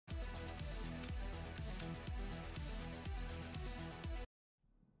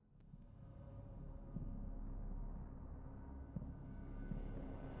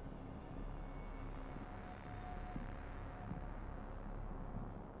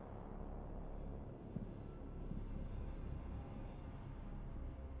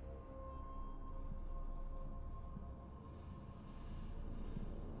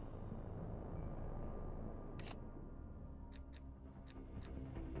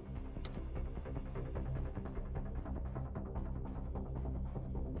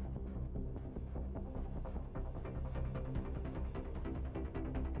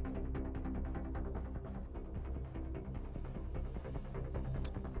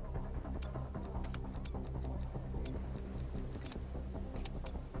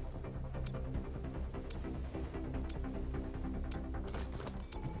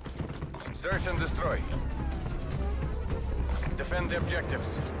Search and destroy. Defend the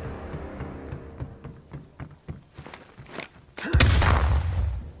objectives.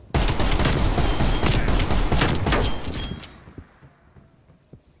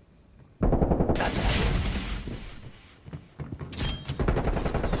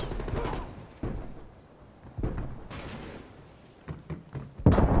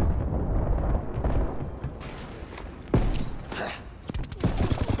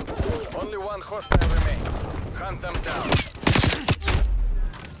 Only one hostile remains. Hunt them down.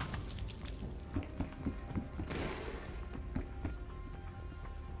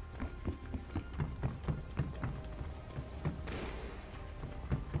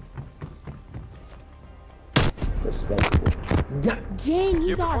 Dang,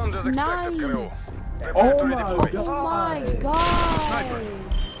 you got performed as expected, crew. sniped. Prepare to Oh my redeploy. Oh my god.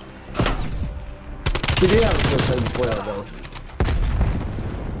 We did have a good play before that though.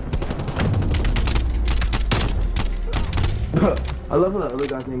 I love how the other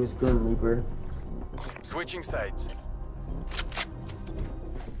guy's name is Grim Reaper. Switching sides.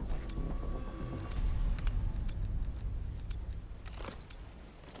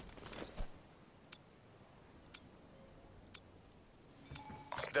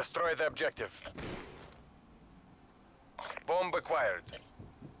 Destroy the objective. Bomb acquired.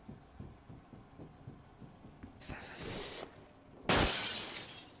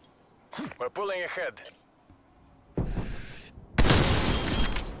 We're pulling ahead. We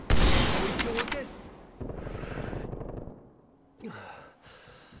doing this?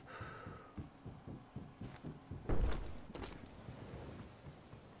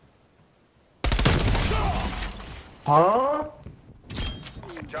 Huh?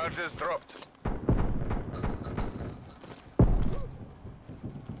 Charges dropped.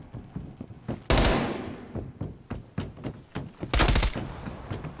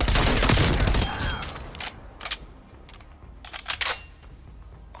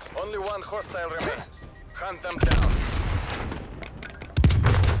 Only one hostile remains. Hunt them down.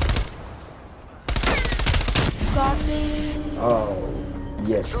 Got me. Oh,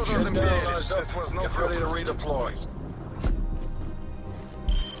 yes. Show those imperialists this was no Get ready to problem. redeploy.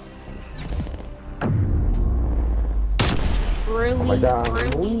 Really? Oh my god.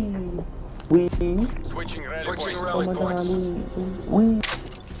 Really? We. Switching rally Switching points. rally Oh my points. god. We.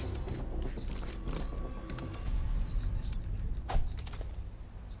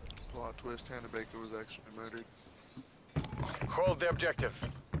 Plot twist, Hannah Baker was actually murdered. Hold the objective.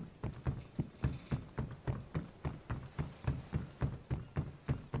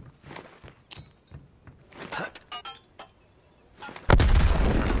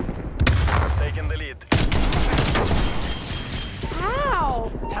 I've taken the lead.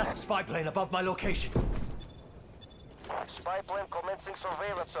 How? Task spy plane above my location. Spy plane commencing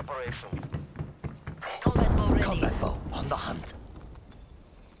surveillance operation. Combat bow ready. Combat bow on the hunt.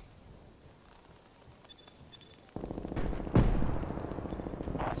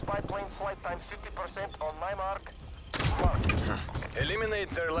 Spy plane flight time 50% on my mark. Eliminate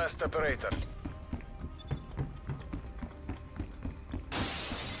their last operator.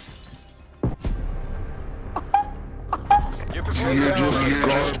 You performed You the just job. get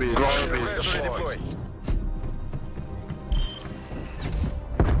garbage. Prepare to Redeploy. redeploy.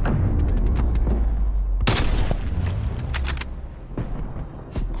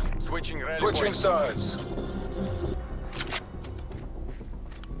 Switching rally Switching points. sides.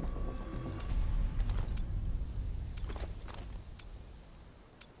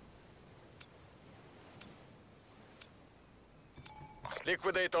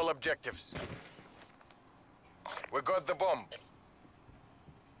 Liquidate all objectives. We got the bomb.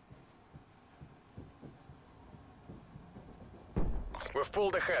 We've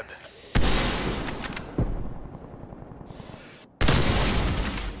pulled ahead.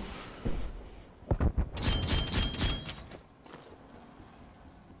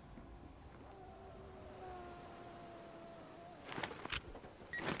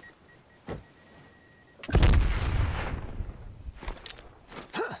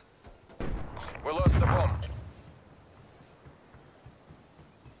 We lost the bomb.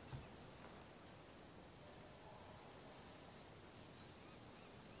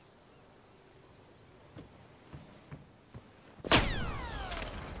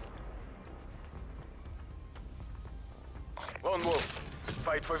 Lone Wolf,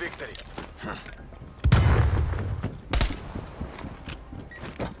 fight for victory.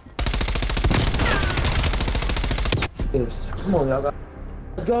 Yes. Come on, y'all.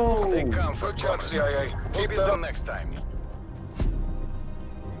 Let's go. They come for Good job, CIA. Keep Keep it that on up. next time.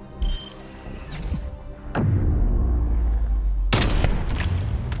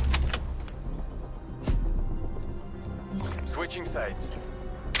 Switching sides.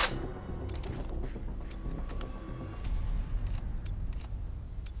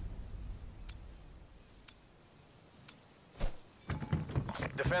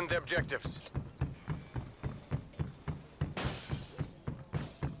 Defend the objectives.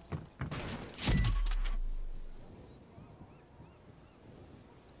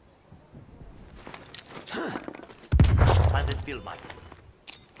 Planted field mine.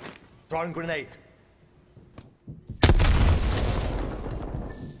 Throwing grenade.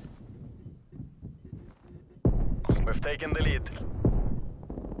 We've taken the lead.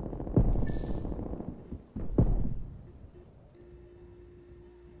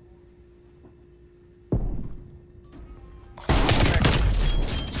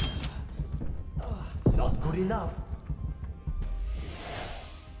 Not good enough.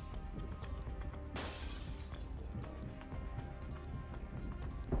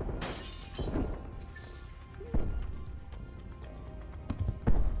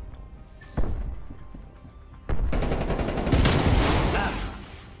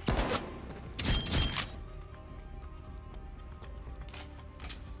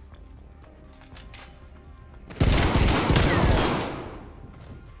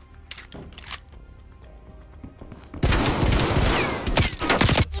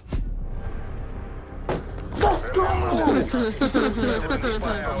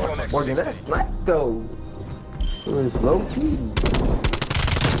 Morgan, that's slack though. It was low key.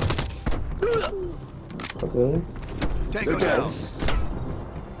 Okay. Tango down.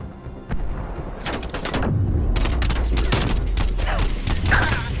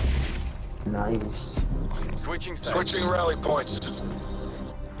 Nice. Switching sides. Switching rally points.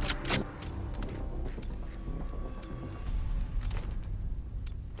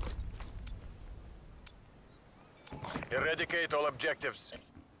 Eradicate all objectives.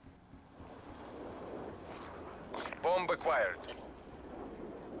 Bomb acquired.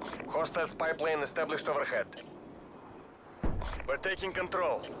 Hostile spy plane established overhead. We're taking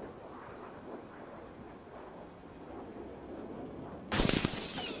control.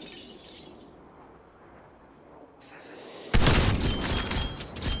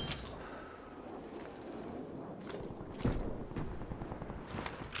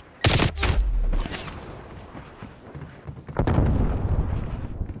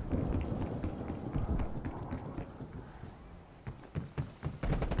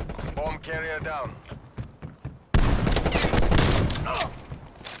 Bomb carrier down.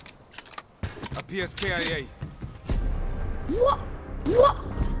 A PSKIA. What? What?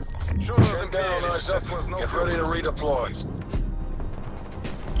 Show those Shut down, imperialists eyes this up. was no Get ready to problem. redeploy.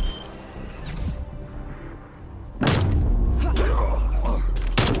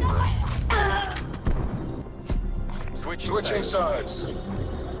 Switching sides.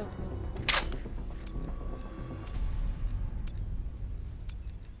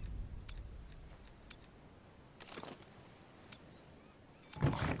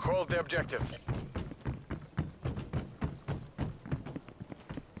 Hold the objective.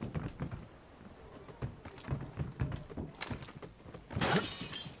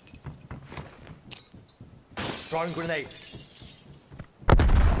 Throwing grenade.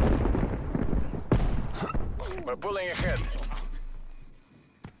 We're pulling ahead.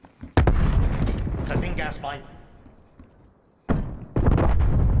 Setting gas mine.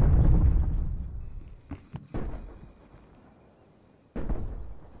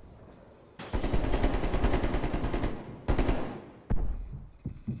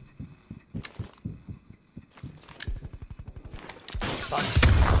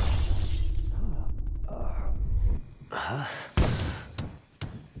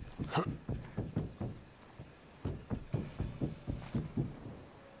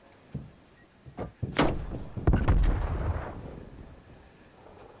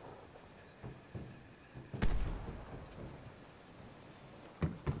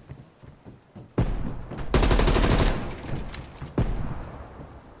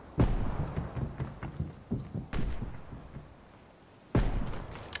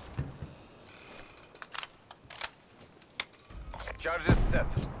 Charges set.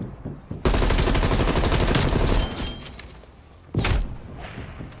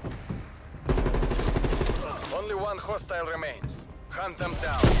 Only one hostile remains. Hunt them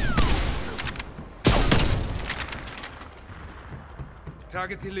down.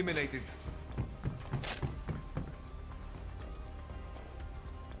 Target eliminated.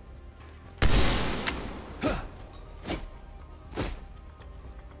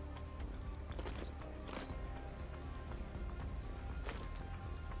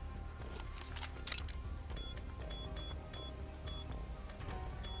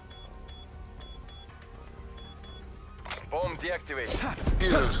 Bomb deactivated.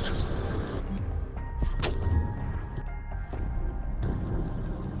 Used.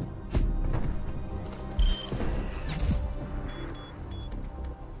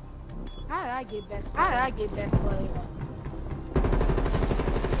 How did I get best? How did I get best play?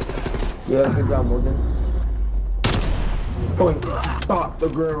 Yeah, good job, Morgan. Point. Stop the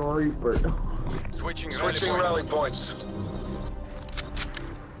Grim Reaper. Switching Rally points.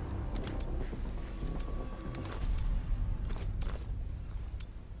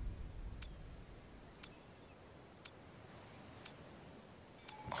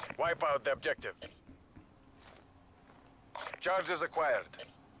 Wipe out the objective. Charges acquired.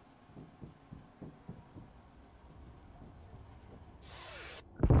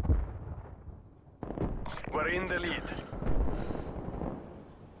 We're in the lead.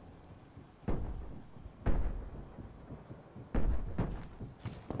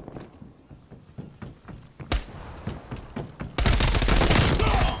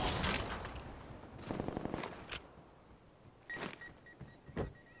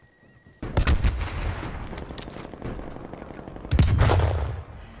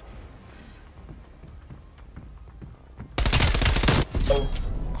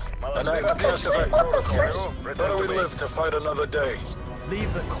 An active pacific protocol. Better we live to fight another day.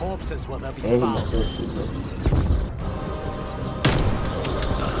 Leave the corpses where they'll be And found. he's